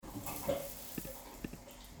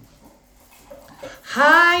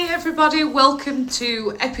Hi everybody, welcome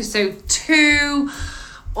to episode 2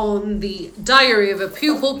 on the Diary of a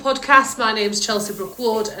Pupil podcast. My name's Chelsea Brooke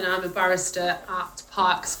Ward and I'm a barrister at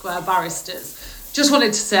Park Square Barristers. Just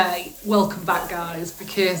wanted to say welcome back guys,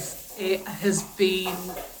 because it has been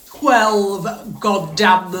 12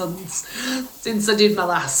 goddamn months since I did my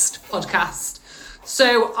last podcast.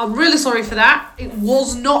 So I'm really sorry for that. It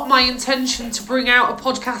was not my intention to bring out a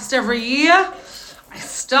podcast every year. I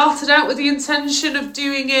started out with the intention of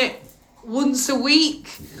doing it once a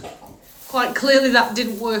week. Quite clearly that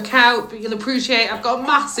didn't work out, but you'll appreciate I've got a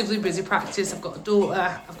massively busy practice. I've got a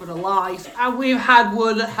daughter, I've got a life, and we've had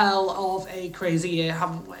one hell of a crazy year,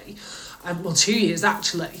 haven't we? Well, 2 years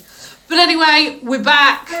actually. But anyway, we're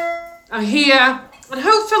back. I'm here, and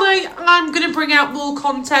hopefully I'm going to bring out more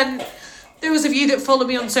content. Those of you that follow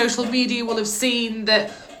me on social media will have seen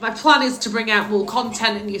that my plan is to bring out more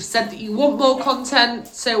content, and you've said that you want more content,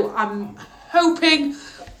 so I'm hoping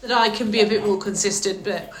that I can be a bit more consistent,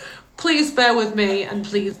 but please bear with me and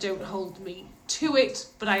please don't hold me to it,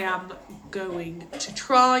 but I am going to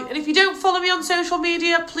try. And if you don't follow me on social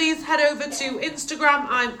media, please head over to Instagram.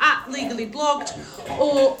 I'm at legallyblogged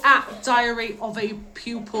or at diary of a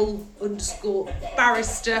pupil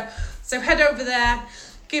 _barrister. So head over there,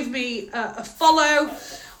 give me a follow.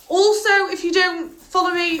 Also, if you don't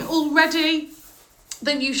follow me already,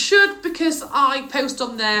 then you should, because I post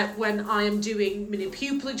on there when I am doing mini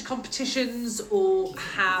pupillage competitions or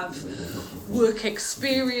have work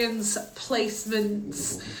experience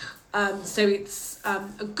placements. So it's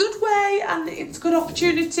a good way and it's a good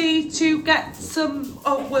opportunity to get some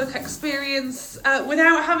work experience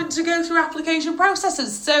without having to go through application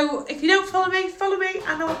processes. So if you don't follow me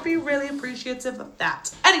and I'll be really appreciative of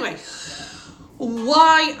that. Anyway,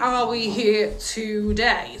 why are we here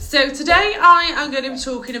today? So today I am going to be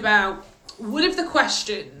talking about one of the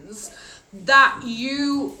questions that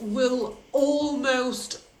you will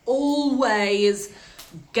almost always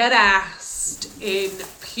get asked in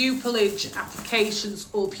pupillage applications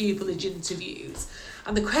or pupillage interviews.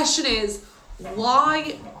 And the question is,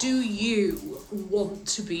 why do you want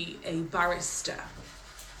to be a barrister?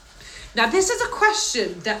 Now, this is a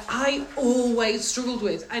question that I always struggled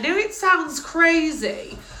with. I know it sounds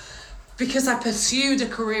crazy because I pursued a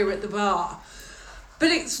career at the bar, but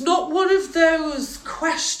it's not one of those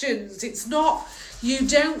questions. It's not,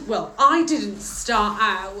 I didn't start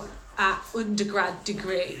out at undergrad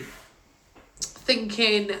degree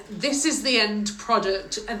thinking this is the end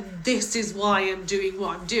product and this is why I'm doing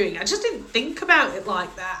what I'm doing. I just didn't think about it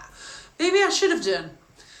like that. Maybe I should have done,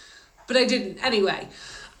 but I didn't anyway.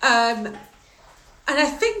 And I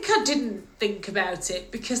think I didn't think about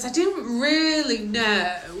it because I didn't really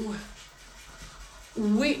know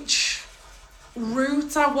which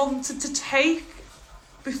route I wanted to take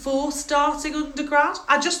before starting undergrad.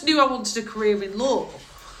 I just knew I wanted a career in law,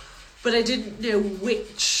 but I didn't know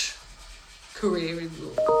which career in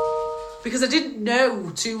law because I didn't know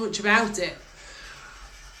too much about it.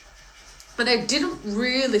 And I didn't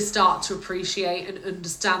really start to appreciate and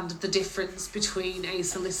understand the difference between a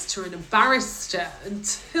solicitor and a barrister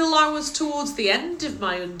until I was towards the end of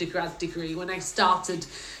my undergrad degree, when I started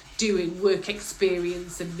doing work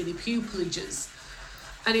experience and mini pupillages.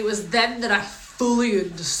 And it was then that I fully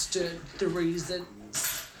understood the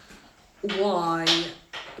reasons why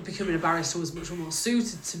becoming a barrister was much more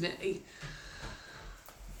suited to me.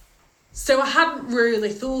 So I hadn't really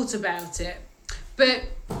thought about it. But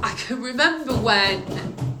I can remember when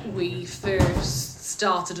we first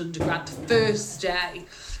started undergrad, the first day,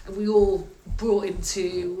 and we all brought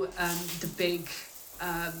into the big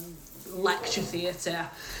lecture theatre,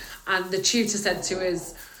 and the tutor said to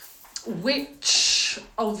us, which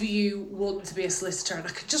of you want to be a solicitor? And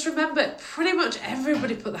I could just remember pretty much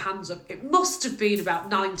everybody put their hands up. It must have been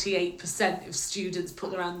about 98% of students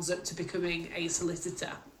put their hands up to becoming a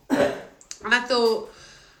solicitor. And I thought,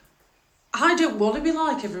 I don't want to be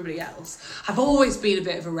like everybody else. I've always been a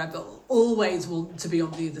bit of a rebel, always want to be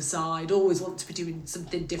on the other side, always want to be doing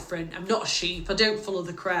something different. I'm not a sheep, I don't follow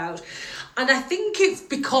the crowd. And I think it's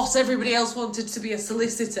because everybody else wanted to be a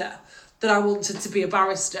solicitor that I wanted to be a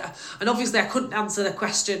barrister. And obviously I couldn't answer the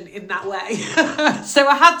question in that way. So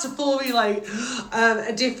I had to formulate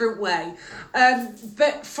a different way.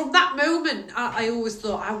 But from that moment, I always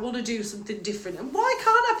thought, I want to do something different. And why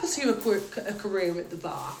can't I pursue a career at the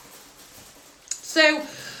bar? So,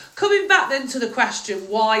 coming back then to the question,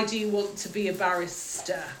 why do you want to be a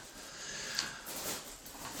barrister?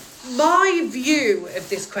 My view of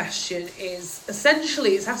this question is,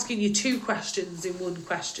 essentially, it's asking you two questions in one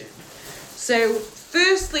question. So,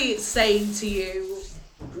 firstly, it's saying to you,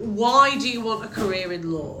 why do you want a career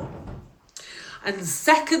in law? And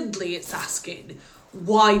secondly, it's asking,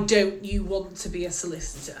 why don't you want to be a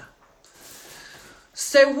solicitor?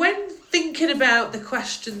 So when thinking about the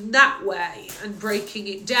question that way and breaking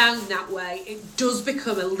it down that way, it does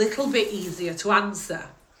become a little bit easier to answer.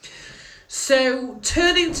 So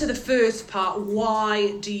turning to the first part,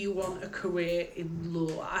 why do you want a career in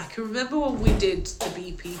law? I can remember when we did the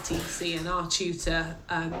BPTC and our tutor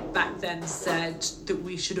back then said that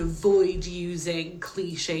we should avoid using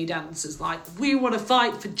cliched answers like, we want to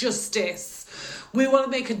fight for justice, we want to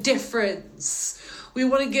make a difference, we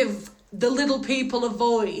want to give the little people a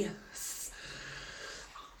voice.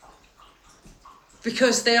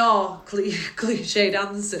 Because they are cliched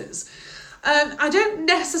answers. I don't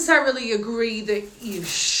necessarily agree that you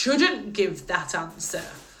shouldn't give that answer,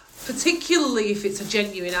 particularly if it's a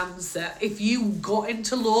genuine answer. If you got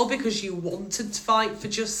into law because you wanted to fight for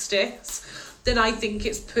justice, then I think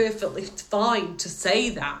it's perfectly fine to say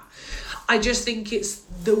that. I just think it's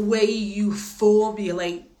the way you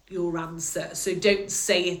formulate your answer. So don't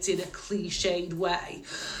say it in a cliched way.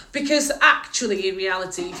 Because actually, in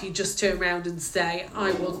reality, if you just turn around and say,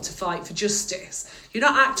 I want to fight for justice, you're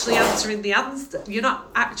not actually answering the answer. You're not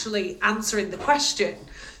actually answering the question.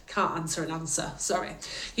 Can't answer an answer, sorry.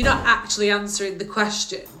 You're not actually answering the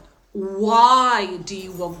question. Why do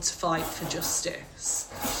you want to fight for justice?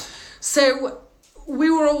 So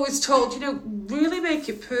we were always told, really make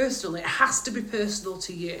it personal. It has to be personal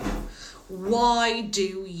to you. Why do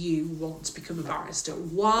you want to become a barrister?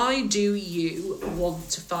 Why do you want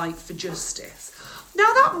to fight for justice?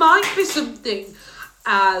 Now, that might be something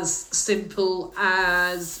as simple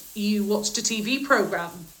as you watched a TV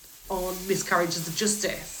programme on miscarriages of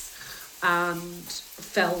justice and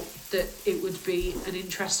felt that it would be an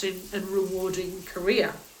interesting and rewarding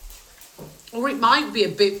career. Or it might be a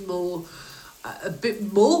bit more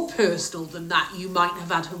personal than that. You might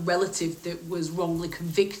have had a relative that was wrongly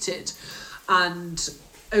convicted and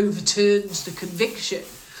overturned the conviction,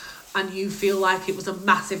 and you feel like it was a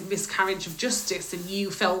massive miscarriage of justice, and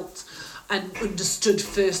you felt and understood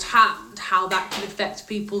firsthand how that can affect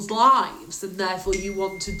people's lives, and therefore you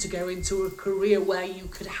wanted to go into a career where you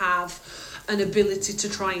could have an ability to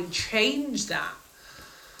try and change that.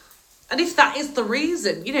 And if that is the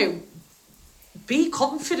reason, be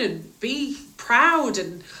confident, be proud,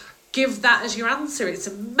 and give that as your answer. It's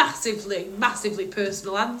a massively, massively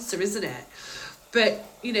personal answer, isn't it? But,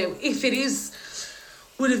 if it is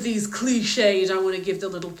one of these cliches, I want to give the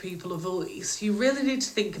little people a voice, you really need to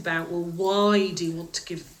think about, well, why do you want to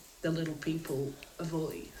give the little people a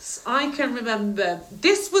voice? I can remember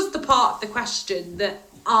this was the part of the question that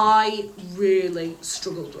I really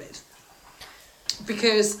struggled with,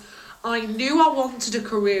 because I knew I wanted a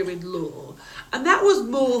career in law, and that was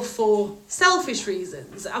more for selfish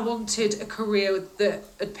reasons. I wanted a career that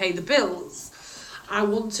would pay the bills. I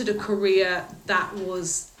wanted a career that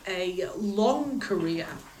was a long career.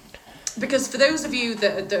 Because for those of you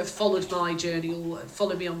that have followed my journey or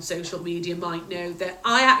follow me on social media might know that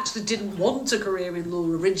I actually didn't want a career in law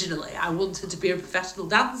originally. I wanted to be a professional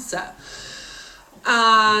dancer.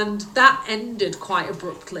 And that ended quite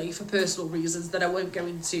abruptly for personal reasons that I won't go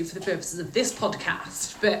into for the purposes of this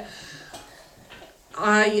podcast. But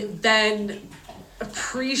I then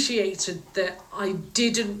appreciated that I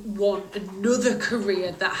didn't want another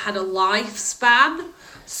career that had a lifespan.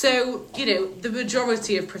 So, the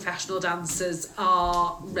majority of professional dancers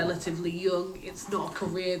are relatively young. It's not a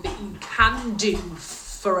career that you can do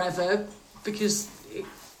forever because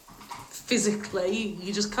physically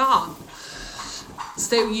you just can't.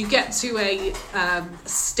 So you get to a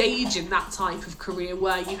stage in that type of career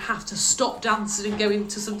where you have to stop dancing and go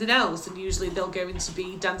into something else, and usually they'll go into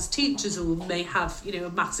be dance teachers or may have a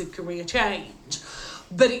massive career change,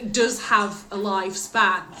 but it does have a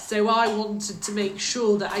lifespan. So I wanted to make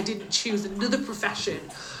sure that I didn't choose another profession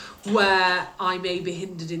where I may be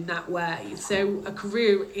hindered in that way. So a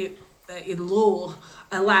career in law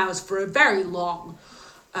allows for a very long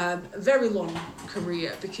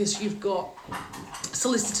career, because you've got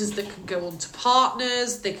solicitors that can go on to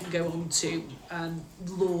partners, they can go on to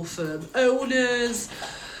law firm owners,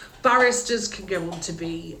 barristers can go on to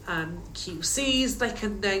be QCs, they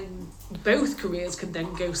can then, both careers can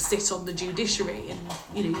then go sit on the judiciary,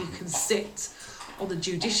 and you can sit on the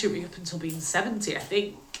judiciary up until being 70, I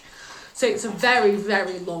think. So it's a very,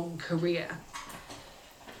 very long career.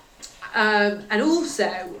 And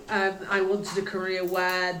also, I wanted a career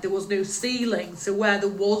where there was no ceiling, so where there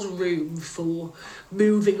was room for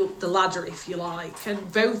moving up the ladder, if you like.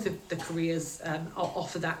 And both of the careers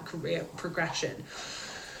offer that career progression.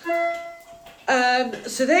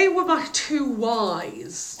 So they were my two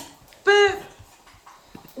whys. But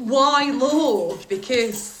why law?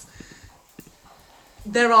 Because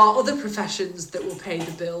there are other professions that will pay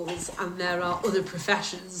the bills, and there are other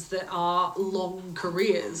professions that are long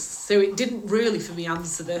careers. So it didn't really, for me,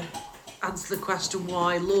 answer the question,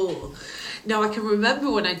 why law? Now, I can remember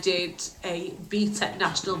when I did a BTEC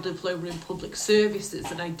National Diploma in Public Services,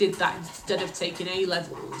 and I did that instead of taking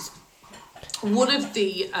A-levels. One of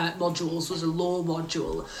the modules was a law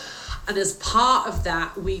module, and as part of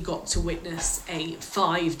that, we got to witness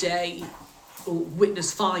 5 days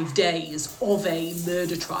of a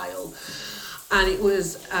murder trial. And it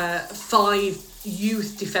was 5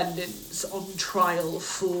 youth defendants on trial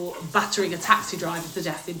for battering a taxi driver to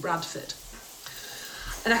death in Bradford.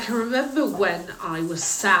 And I can remember when I was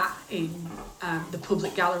sat in the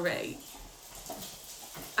public gallery,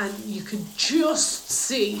 and you could just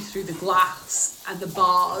see through the glass and the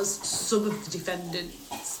bars some of the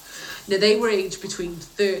defendants. Now, they were aged between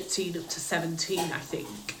 13 up to 17, I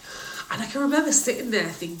think. And I can remember sitting there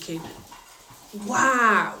thinking,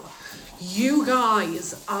 wow, you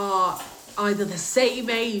guys are either the same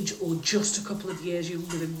age or just a couple of years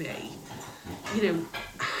younger than me. You know,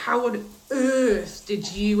 how on earth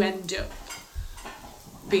did you end up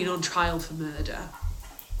being on trial for murder?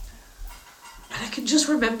 And I can just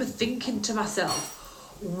remember thinking to myself,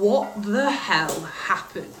 what the hell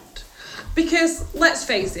happened? Because, let's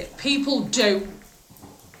face it, people don't,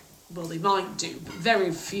 well, they might do, but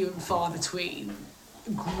very few and far between,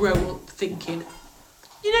 grow up thinking,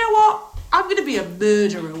 you know what, I'm going to be a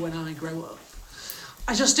murderer when I grow up.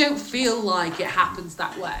 I just don't feel like it happens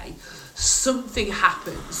that way. Something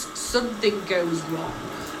happens, something goes wrong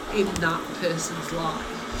in that person's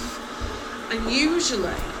life. And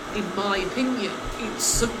usually, in my opinion, it's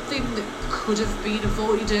something that could have been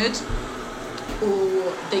avoided,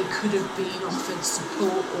 or they could have been offered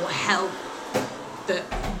support or help that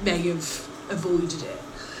may have avoided it.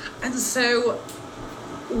 And so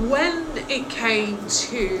when it came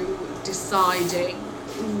to deciding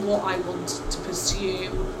what I wanted to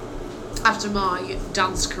pursue after my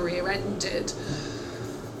dance career ended,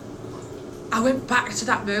 I went back to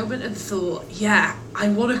that moment and thought, yeah, I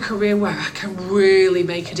want a career where I can really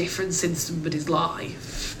make a difference in somebody's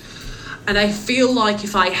life. And I feel like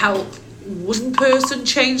if I help one person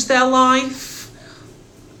change their life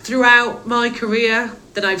throughout my career,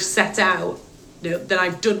 then I've then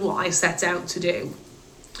I've done what I set out to do.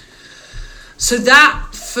 So that,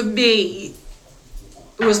 for me,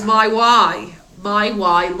 was my why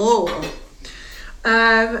law.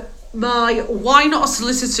 My why not a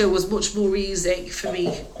solicitor was much more easy for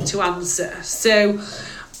me to answer. So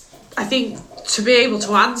I think to be able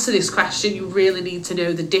to answer this question, you really need to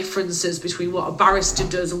know the differences between what a barrister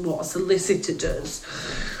does and what a solicitor does.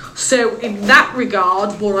 So in that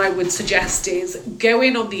regard, what I would suggest is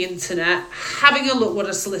going on the internet, having a look what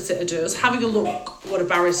a solicitor does, having a look what a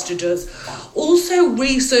barrister does. Also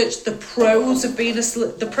research the pros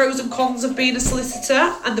and cons of being a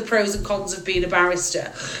solicitor and the pros and cons of being a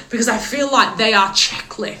barrister, because I feel like they are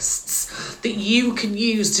checklists that you can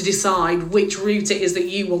use to decide which route it is that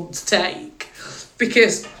you want to take.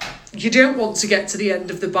 Because you don't want to get to the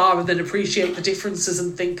end of the bar and then appreciate the differences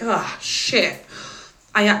and think, shit,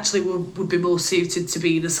 I actually would be more suited to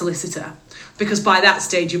being a solicitor, because by that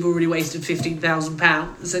stage you've already wasted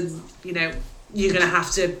 £15,000 and, you know, you're going to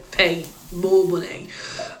have to pay more money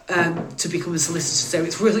to become a solicitor. So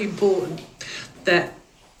it's really important that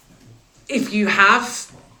if you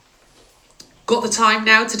have got the time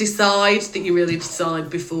now to decide, that you really decide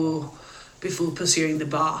before pursuing the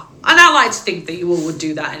bar. And I like to think that you all would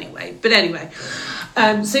do that anyway. But anyway,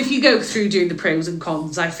 so if you go through doing the pros and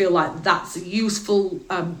cons, I feel like that's a useful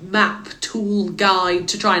map, tool, guide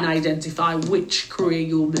to try and identify which career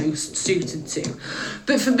you're most suited to.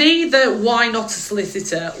 But for me, the why not a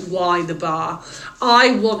solicitor, why the bar?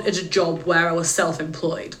 I wanted a job where I was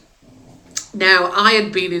self-employed. Now, I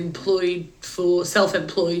had been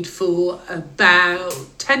self-employed for about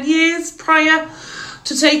 10 years prior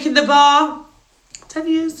to taking the bar. 10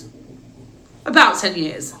 years? About 10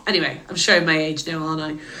 years. Anyway, I'm showing my age now,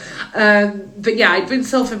 aren't I? But yeah, I'd been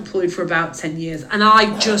self-employed for about 10 years, and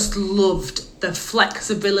I just loved the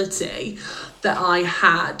flexibility that I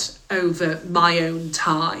had over my own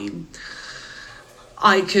time.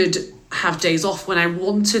 I could have days off when I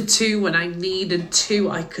wanted to, when I needed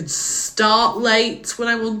to. I could start late when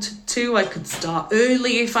I wanted to. I could start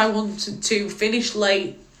early if I wanted to, finish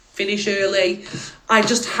late, finish early. I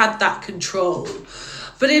just had that control.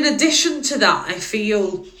 But in addition to that, I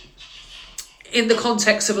feel in the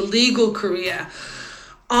context of a legal career,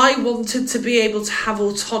 I wanted to be able to have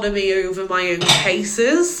autonomy over my own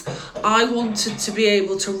cases. I wanted to be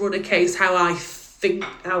able to run a case how I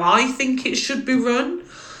I think it should be run.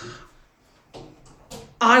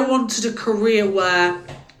 I wanted a career where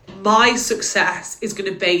my success is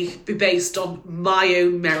going to be based on my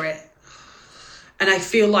own merit. And I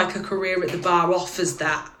feel like a career at the bar offers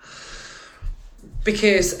that.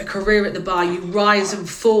 Because a career at the bar, you rise and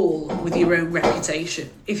fall with your own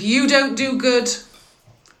reputation. If you don't do good,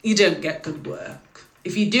 you don't get good work.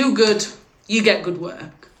 If you do good, you get good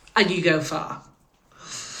work. And you go far.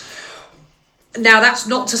 Now, that's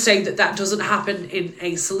not to say that doesn't happen in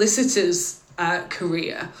a solicitor's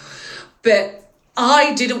career, but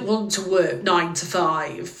I didn't want to work 9 to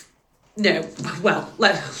 5. No, well,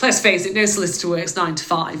 let's face it, no solicitor works 9 to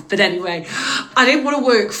 5. But anyway, I didn't want to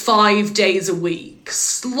work 5 days a week,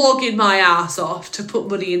 slogging my ass off to put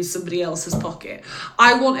money in somebody else's pocket.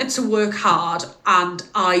 I wanted to work hard and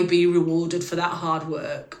I be rewarded for that hard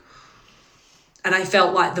work. And I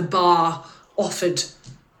felt like the bar offered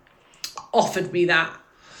me that.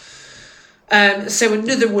 So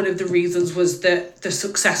another one of the reasons was that the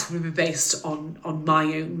success would be based on my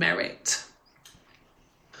own merit.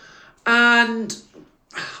 And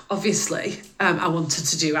obviously, I wanted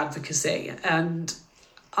to do advocacy. And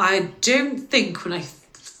I don't think when I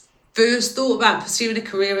first thought about pursuing a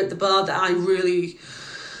career at the bar that I really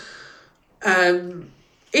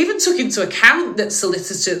even took into account that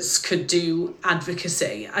solicitors could do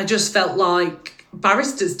advocacy. I just felt like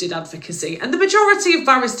barristers did advocacy, and the majority of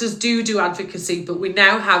barristers do advocacy, but we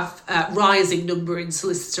now have a rising number in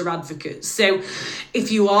solicitor advocates. So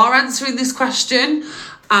if you are answering this question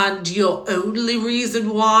and your only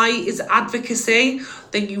reason why is advocacy,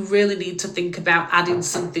 then you really need to think about adding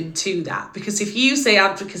something to that. Because if you say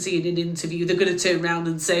advocacy in an interview, they're going to turn around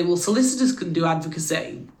and say, well, solicitors can do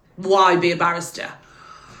advocacy. Why be a barrister?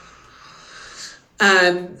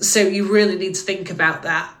 So you really need to think about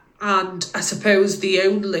that. And I suppose the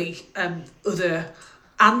only other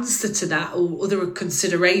answer to that or other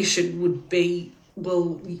consideration would be,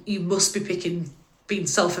 well, you must be being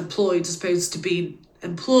self-employed as opposed to being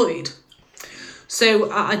employed.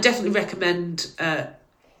 So I definitely recommend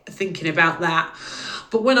thinking about that.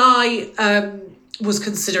 But when I was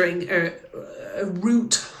considering a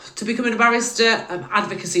route to becoming a barrister,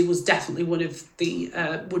 advocacy was definitely one of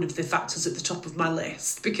the factors at the top of my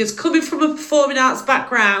list, because coming from a performing arts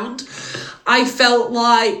background, I felt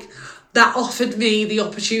like that offered me the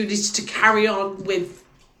opportunity to carry on with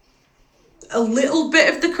a little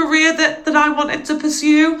bit of the career that I wanted to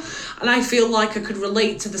pursue, and I feel like I could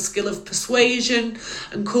relate to the skill of persuasion,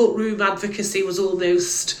 and courtroom advocacy was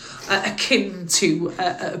almost akin to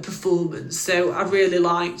a performance. So I really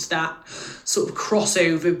liked that sort of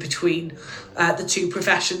crossover between the two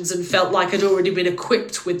professions, and felt like I'd already been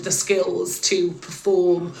equipped with the skills to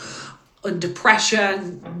perform under pressure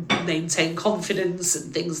and maintain confidence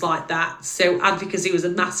and things like that. So advocacy was a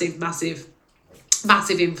massive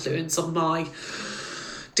influence on my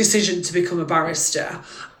decision to become a barrister,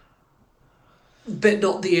 but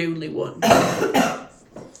not the only one.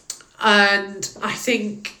 And I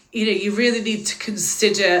think, you really need to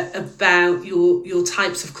consider about your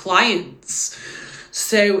types of clients.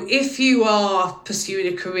 So if you are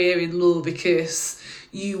pursuing a career in law because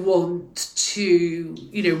you want to,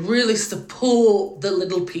 really support the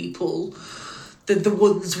little people, the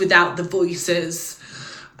ones without the voices,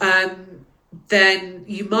 then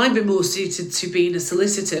you might be more suited to being a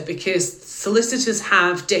solicitor, because solicitors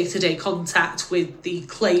have day-to-day contact with the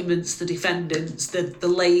claimants, the defendants, the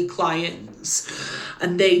lay clients,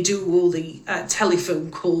 and they do all the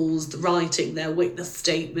telephone calls, the writing their witness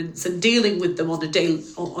statements and dealing with them on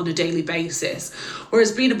a daily basis.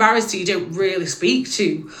 Whereas being a barrister, you don't really speak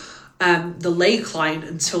to the lay client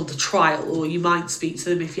until the trial, or you might speak to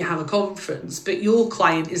them if you have a conference, but your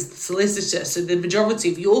client is the solicitor, so the majority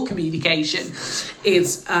of your communication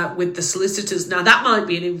is with the solicitors. Now that might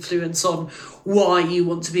be an influence on why you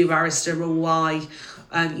want to be a barrister, or why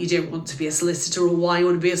you don't want to be a solicitor, or why you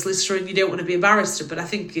want to be a solicitor and you don't want to be a barrister. But I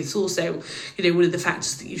think it's also one of the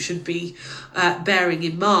factors that you should be bearing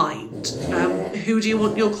in mind. Who do you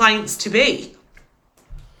want your clients to be?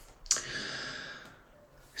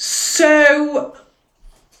 So,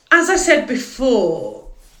 as I said before,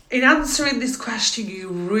 in answering this question, you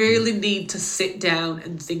really need to sit down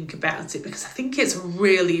and think about it, because I think it's a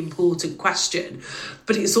really important question,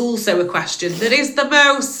 but it's also a question that is the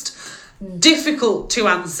most difficult to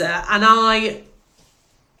answer, and I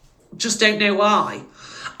just don't know why.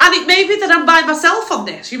 And it may be that I'm by myself on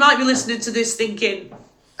this. You might be listening to this thinking,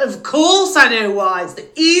 of course I know why. It's the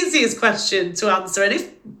easiest question to answer, and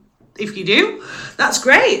if you do, that's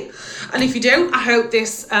great. And if you don't, I hope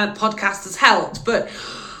this podcast has helped. But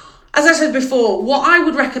as I said before, what I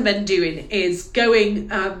would recommend doing is going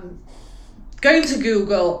to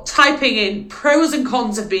Google, typing in pros and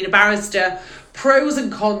cons of being a barrister, pros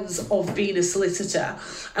and cons of being a solicitor,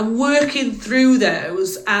 and working through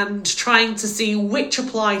those and trying to see which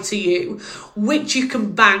apply to you, which you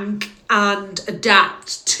can bank and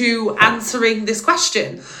adapt to answering this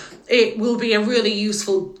question. It will be a really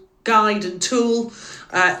useful guide and tool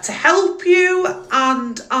to help you,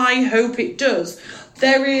 and I hope it does.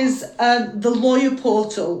 There is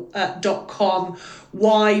thelawyerportal.com,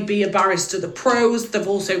 Why Be a Barrister, the pros. They've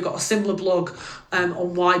also got a similar blog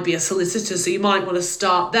on why be a solicitor, so you might want to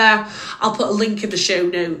start there. I'll put a link in the show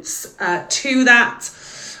notes to that,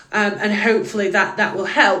 and hopefully that will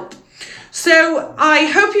help. So I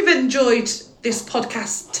hope you've enjoyed this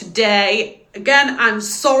podcast today. Again, I'm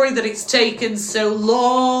sorry that it's taken so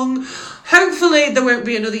long. Hopefully there won't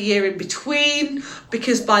be another year in between,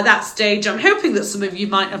 because by that stage I'm hoping that some of you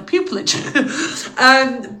might have pupillage.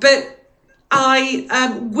 But I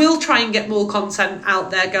will try and get more content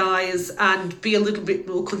out there, guys, and be a little bit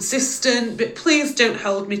more consistent, but please don't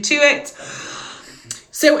hold me to it.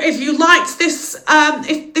 So if you liked this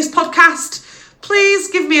podcast, please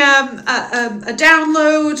give me a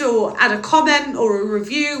download or add a comment or a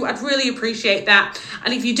review. I'd really appreciate that.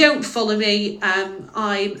 And if you don't follow me, I'm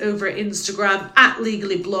over at Instagram at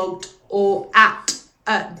legallyblogged or at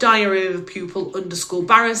diary of a pupil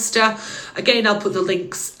 _barrister. Again, I'll put the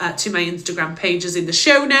links to my Instagram pages in the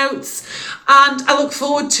show notes. And I look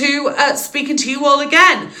forward to speaking to you all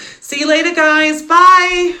again. See you later, guys.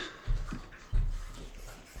 Bye.